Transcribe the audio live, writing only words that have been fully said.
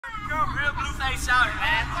Real Blueface shouty,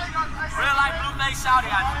 man. Real life Blueface shouty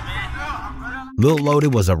out there, man. Lil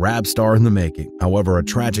Loaded was a rap star in the making. However, a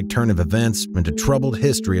tragic turn of events and a troubled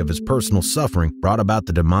history of his personal suffering brought about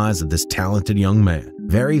the demise of this talented young man.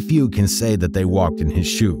 Very few can say that they walked in his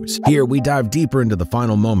shoes. Here, we dive deeper into the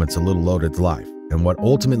final moments of Lil Loaded's life and what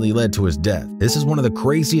ultimately led to his death. This is one of the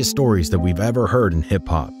craziest stories that we've ever heard in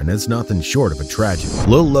hip-hop, and it's nothing short of a tragedy.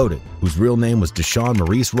 Lil Loaded, whose real name was Deshaun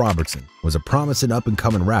Maurice Robertson, was a promising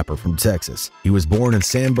up-and-coming rapper from Texas. He was born in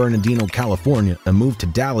San Bernardino, California, and moved to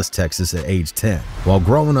Dallas, Texas at age 10. While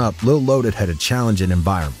growing up, Lil Loaded had a challenging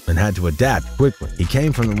environment and had to adapt quickly. He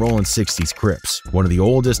came from the Rolling 60s Crips, one of the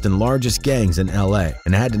oldest and largest gangs in LA,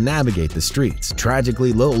 and had to navigate the streets.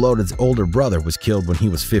 Tragically, Lil Loaded's older brother was killed when he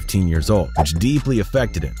was 15 years old, which deeply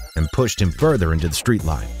affected him and pushed him further into the street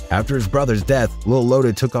life. After his brother's death, Lil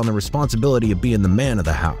Loaded took on the responsibility of being the man of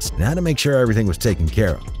the house and had to make sure everything was taken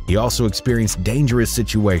care of. He also experienced dangerous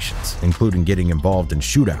situations, including getting involved in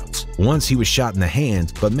shootouts. Once he was shot in the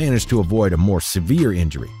hand, but managed to avoid a more severe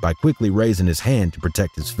injury by quickly raising his hand to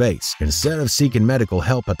protect his face. Instead of seeking medical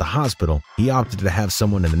help at the hospital, he opted to have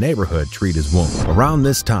someone in the neighborhood treat his wound. Around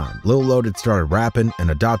this time, Lil Loaded started rapping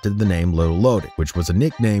and adopted the name Lil Loaded, which was a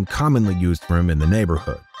nickname commonly used for him in the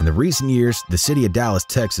neighborhood. In the recent years, the city of Dallas,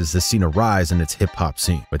 Texas has seen a rise in its hip-hop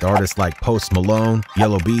scene, with artists like Post Malone,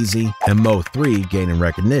 Yellow Beezy, and Mo3 gaining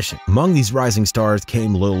recognition. Among these rising stars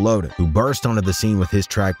came Lil Loaded, who burst onto the scene with his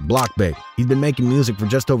track Block Baby. He'd been making music for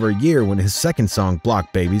just over a year when his second song,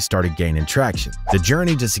 Block Baby, started gaining traction. The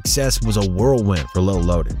journey to success was a whirlwind for Lil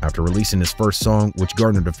Loaded. After releasing his first song, which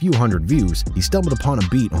garnered a few hundred views, he stumbled upon a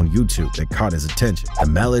beat on YouTube that caught his attention. The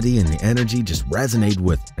melody and the energy just resonated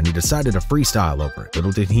with him, and he decided to freestyle over it.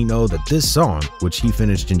 Little did he know that this song, which he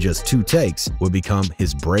finished in just 2 takes, would become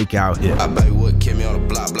his breakout hit. I bet what kept me on the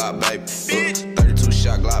block, baby. 32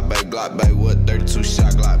 shot Glock, baby, what 32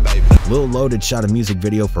 shot Glock, baby. Lil Loaded shot a music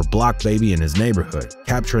video for Block Baby in his neighborhood,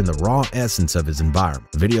 capturing the raw essence of his environment.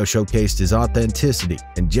 The video showcased his authenticity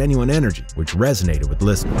and genuine energy, which resonated with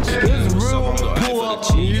listeners. It's real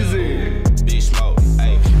pull-up music.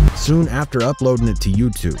 Soon after uploading it to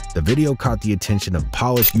YouTube, the video caught the attention of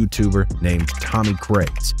polished YouTuber named Tommy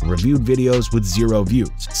Craze, who reviewed videos with 0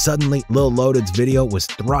 views. Suddenly, Lil Loaded's video was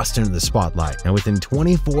thrust into the spotlight, and within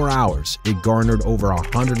 24 hours, it garnered over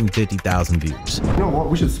 150,000 views. You know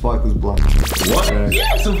what? We should spark this blunt. What? Yeah.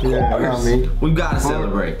 Yes, of course. Yeah, you know what I mean? We gotta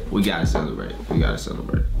celebrate. We gotta celebrate. We gotta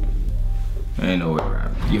celebrate. Ain't no way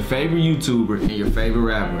around it. Your favorite YouTuber and your favorite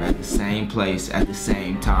rapper at the same place at the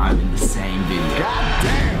same time in the same video. God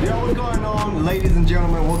damn! Yo, what's going on, ladies and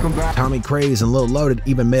gentlemen? Welcome back. Tommy Craze and Lil Loaded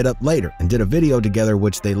even met up later and did a video together,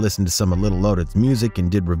 which they listened to some of Lil Loaded's music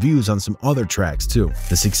and did reviews on some other tracks too.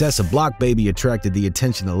 The success of Block Baby attracted the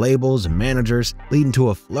attention of labels and managers, leading to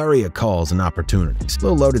a flurry of calls and opportunities.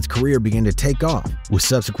 Lil Loaded's career began to take off, with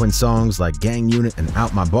subsequent songs like Gang Unit and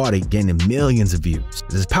Out My Body gaining millions of views.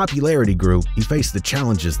 As his popularity grew, he faced the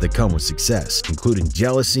challenges that come with success, including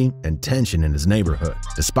jealousy and tension in his neighborhood.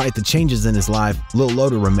 Despite the changes in his life, Lil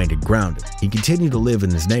Loaded remained grounded. He continued to live in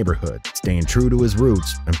his neighborhood, staying true to his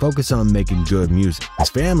roots and focus on making good music. His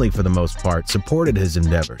family, for the most part, supported his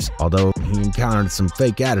endeavors, although he encountered some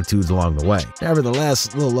fake attitudes along the way.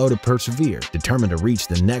 Nevertheless, Lil Loaded persevered, determined to reach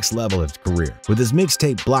the next level of his career. With his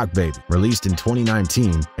mixtape Block Baby, released in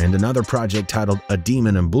 2019, and another project titled A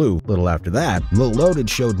Demon in Blue little after that, Lil Loaded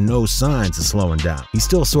showed no signs of slowing down. He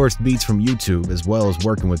still sourced beats from YouTube as well as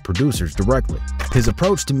working with producers directly. His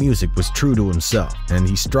approach to music was true to himself, and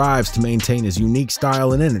he strives to maintain his unique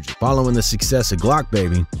style and energy. Following the success of Block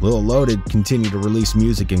Baby, Lil Loaded continued to release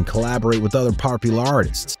music and collaborate with other popular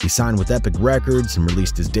artists. He signed with Epic Records and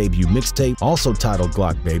released his debut mixtape, also titled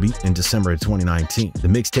Block Baby, in December of 2019. The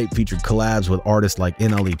mixtape featured collabs with artists like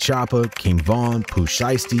NLE Choppa, King Von, Pooh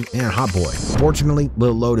Shiesty, and Hot Boy. Fortunately,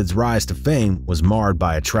 Lil Loaded's rise to fame was marred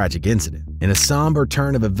by a tragic incident. In a somber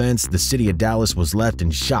turn of events, the city of Dallas was left in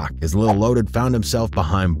shock as Lil Loaded found himself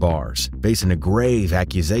behind bars, facing a grave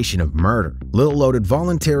accusation of murder. Lil Loaded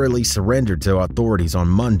voluntarily surrendered to authorities on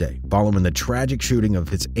Monday, following the tragic shooting of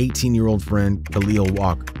his 18-year-old friend, Khalil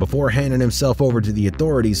Walker. Before handing himself over to the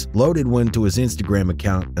authorities, Loaded went to his Instagram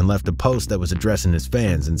account and left a post that was addressing his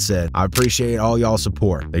fans and said, "I appreciate all y'all's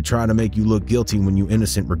support. They try to make you look guilty when you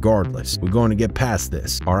innocent regardless. We're going to get past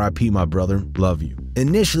this. RIP, my brother. Love you."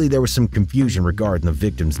 Initially, there was some confusion regarding the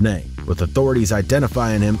victim's name, with authorities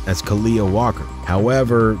identifying him as Khalil Walker.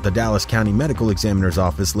 However, the Dallas County Medical Examiner's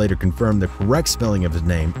Office later confirmed the correct spelling of his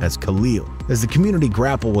name as Khalil. As the community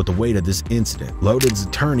grappled with the weight of this incident, Loaded's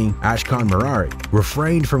attorney, Ashkan Marari,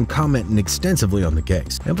 refrained from commenting extensively on the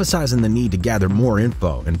case, emphasizing the need to gather more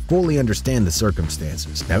info and fully understand the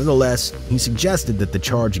circumstances. Nevertheless, he suggested that the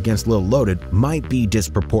charge against Lil Loaded might be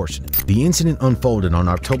disproportionate. The incident unfolded on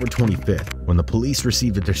October 25th, when the police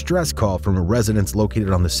received a distress call from a residence located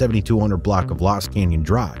on the 7200 block of Lost Canyon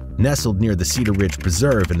Drive, nestled near the Cedar Ridge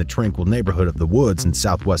Preserve in the tranquil neighborhood of The Woods in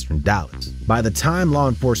southwestern Dallas. By the time law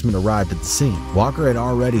enforcement arrived at the scene, Walker had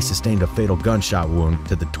already sustained a fatal gunshot wound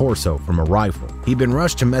to the torso from a rifle. He'd been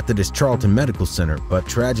rushed to Methodist Charlton Medical Center, but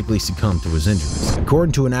tragically succumbed to his injuries.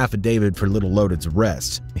 According to an affidavit for Lil Loaded's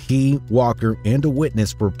arrest, he, Walker, and a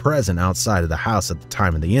witness were present outside of the house at the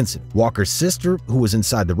time of the incident. Walker's sister, who was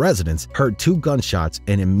inside the residence, heard 2 gunshots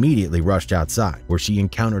and immediately rushed outside, where she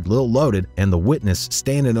encountered Lil Loaded and the witness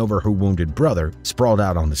standing over her wounded brother, sprawled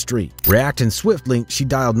out on the street. Reacting swiftly, she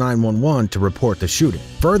dialed 911 to report the shooting.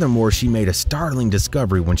 Furthermore, she made a startling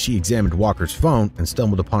discovery when she examined Walker's phone and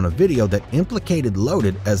stumbled upon a video that implicated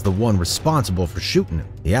Loaded as the one responsible for shooting him.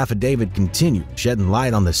 The affidavit continued, shedding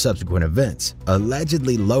light on the subsequent events.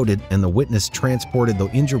 Allegedly, Loaded and the witness transported the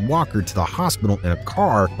injured Walker to the hospital in a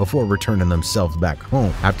car before returning themselves back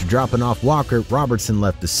home. After dropping off Walker, Robertson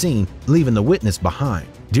left the scene, leaving the witness behind.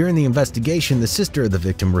 During the investigation, the sister of the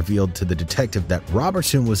victim revealed to the detective that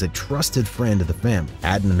Robertson was a trusted friend of the family,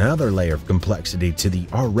 adding another layer of complexity to the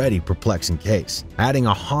already perplexing case. Adding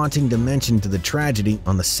a haunting dimension to the tragedy,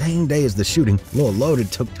 on the same day as the shooting, Lil Loaded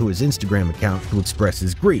took to his Instagram account to express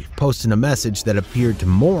his grief, posting a message that appeared to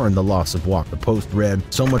mourn the loss of Walker. The post read,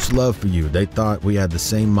 "So much love for you. They thought we had the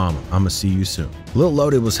same mama. I'ma see you soon." Lil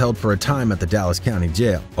Loaded was held for a time at the Dallas County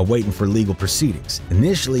Jail, awaiting for legal proceedings.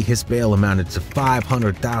 Initially, his bail amounted to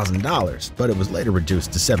 $500,000, but it was later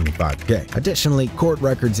reduced to $75K. Additionally, court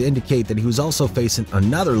records indicate that he was also facing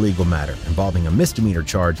another legal matter involving a misdemeanor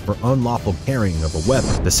charge for unlawful carrying of a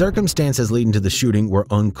weapon. The circumstances leading to the shooting were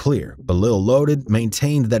unclear, but Lil Loaded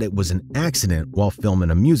maintained that it was an accident while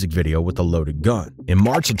filming a music video with a loaded gun. In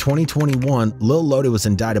March of 2021, Lil Loaded was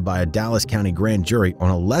indicted by a Dallas County grand jury on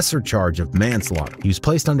a lesser charge of manslaughter. He was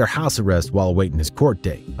placed under house arrest while awaiting his court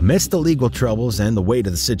date. Amidst the legal troubles and the weight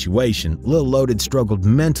of the situation, Lil Loaded struggled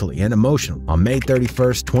mentally and emotionally. On May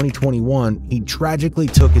 31st, 2021, he tragically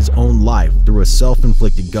took his own life through a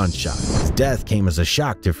self-inflicted gunshot. His death came as a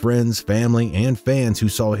shock to friends, family, and fans who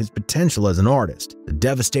saw his potential as an artist. The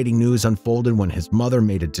devastating news unfolded when his mother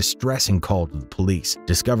made a distressing call to the police,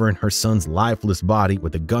 discovering her son's lifeless body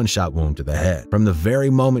with a gunshot wound to the head. From the very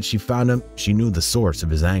moment she found him, she knew the source of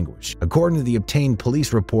his anguish. According to the obtained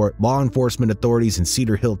police report, law enforcement authorities in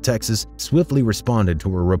Cedar Hill, Texas, swiftly responded to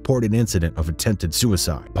a reported incident of attempted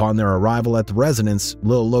suicide. Upon their arrival at the residence,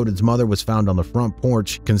 Lil Loaded's mother was found on the front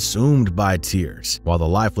porch, consumed by tears, while the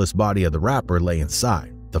lifeless body of the rapper lay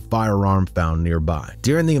inside, the firearm found nearby.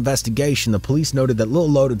 During the investigation, the police noted that Lil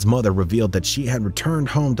Loaded's mother revealed that she had returned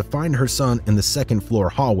home to find her son in the second-floor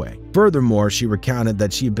hallway. Furthermore, she recounted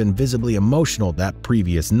that she had been visibly emotional that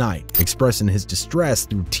previous night, expressing his distress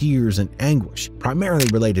through tears and anguish, primarily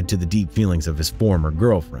related to the deep feelings of his former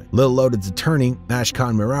girlfriend. Lil Loaded's attorney,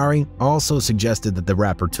 Ashkan Marari, also suggested that the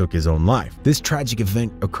rapper took his own life. This tragic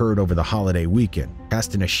event occurred over the holiday weekend,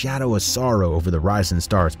 casting a shadow of sorrow over the rising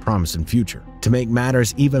star's promising future. To make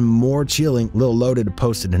matters even more chilling, Lil Loaded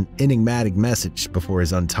posted an enigmatic message before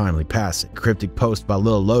his untimely passing. A cryptic post by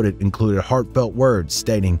Lil Loaded included heartfelt words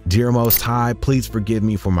stating, "Dear Most High, please forgive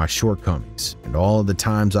me for my shortcomings and all of the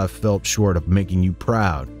times I've felt short of making you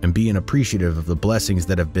proud and being appreciative of the blessings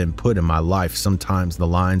that have been put in my life. Sometimes the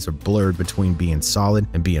lines are blurred between being solid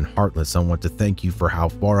and being heartless. I want to thank you for how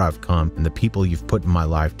far I've come and the people you've put in my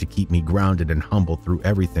life to keep me grounded and humble through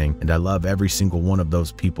everything, and I love every single one of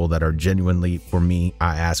those people that are genuinely for me.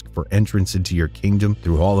 I ask for entrance into your kingdom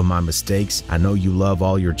through all of my mistakes. I know you love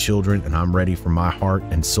all your children, and I'm ready for my heart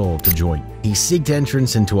and soul to join you." He seeked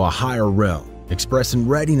entrance into a higher realm, expressing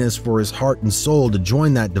readiness for his heart and soul to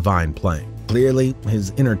join that divine plane. Clearly,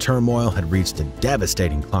 his inner turmoil had reached a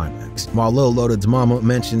devastating climax. While Lil Loaded's mama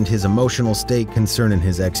mentioned his emotional state concerning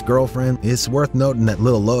his ex-girlfriend, it's worth noting that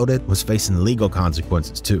Lil Loaded was facing legal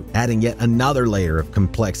consequences too, adding yet another layer of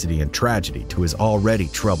complexity and tragedy to his already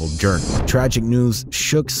troubled journey. Tragic news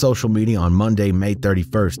shook social media on Monday, May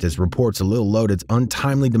 31st, as reports of Lil Loaded's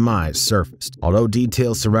untimely demise surfaced. Although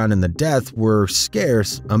details surrounding the death were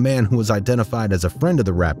scarce, a man who was identified as a friend of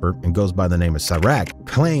the rapper and goes by the name of Sirach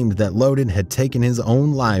claimed that Loaded had had taken his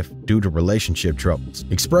own life due to relationship troubles.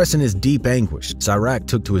 Expressing his deep anguish, Cyrac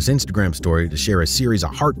took to his Instagram story to share a series of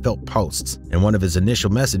heartfelt posts. In one of his initial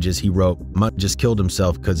messages, he wrote, "Mutt just killed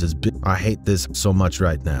himself because I hate this so much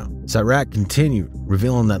right now." Cyrac continued,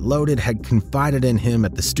 revealing that Loaded had confided in him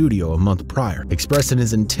at the studio a month prior, expressing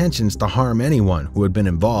his intentions to harm anyone who had been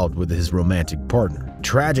involved with his romantic partner.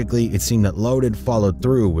 Tragically, it seemed that Loaded followed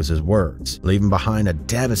through with his words, leaving behind a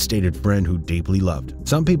devastated friend who deeply loved him.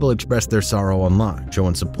 Some people expressed their sorrow online,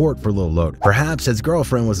 showing support for Lil Loaded. Perhaps his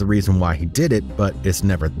girlfriend was the reason why he did it, but it's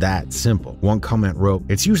never that simple. One comment wrote,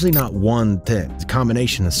 "It's usually not one thing. It's a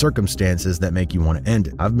combination of circumstances that make you want to end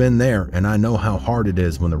it. I've been there, and I know how hard it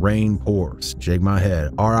is when the rain pours. Shake my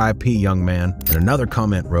head. R.I.P. young man." And another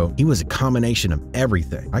comment wrote, "He was a combination of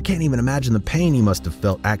everything. I can't even imagine the pain he must have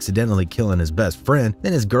felt accidentally killing his best friend.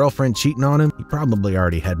 Then his girlfriend cheating on him. He probably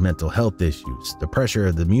already had mental health issues. The pressure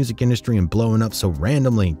of the music industry and blowing up so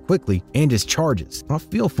randomly and quickly, and his charges. I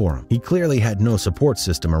feel for him. He clearly had no support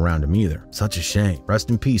system around him either. Such a shame. Rest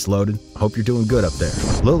in peace, Loaded. I hope you're doing good up there."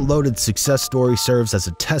 Lil Loaded's success story serves as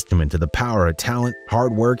a testament to the power of talent,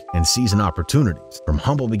 hard work, and seizing opportunities. From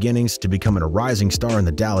humble beginnings to becoming a rising star in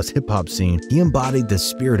the Dallas hip-hop scene, he embodied the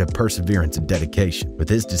spirit of perseverance and dedication. With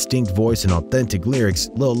his distinct voice and authentic lyrics,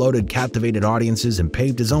 Lil Loaded captivated audiences and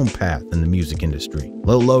paved his own path in the music industry.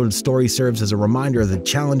 Lil Loaded's story serves as a reminder of the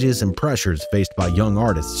challenges and pressures faced by young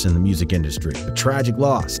artists in the music industry. A tragic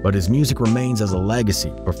loss, but his music remains as a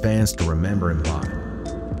legacy for fans to remember and by.